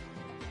prayer.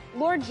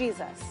 Lord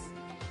Jesus,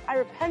 I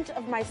repent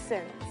of my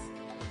sins.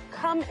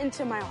 Come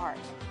into my heart.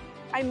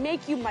 I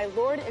make you my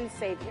Lord and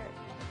Savior.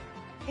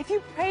 If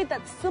you prayed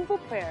that simple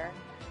prayer,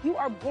 You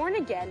are born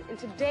again, and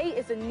today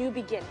is a new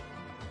beginning.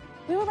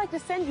 We would like to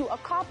send you a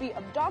copy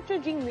of Dr.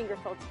 Gene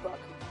Lingerfeld's book,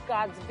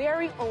 God's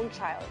Very Own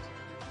Child.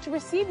 To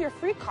receive your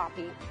free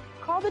copy,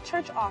 call the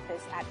church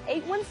office at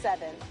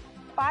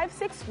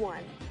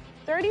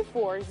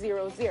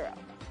 817-561-3400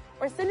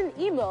 or send an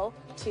email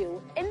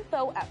to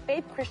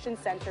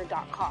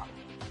info@faithchristiancenter.com.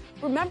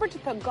 Remember to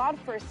put God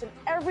first in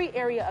every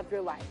area of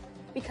your life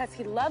because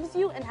He loves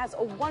you and has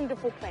a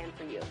wonderful plan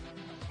for you.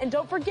 And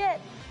don't forget,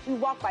 we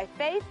walk by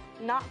faith,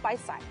 not by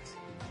sight.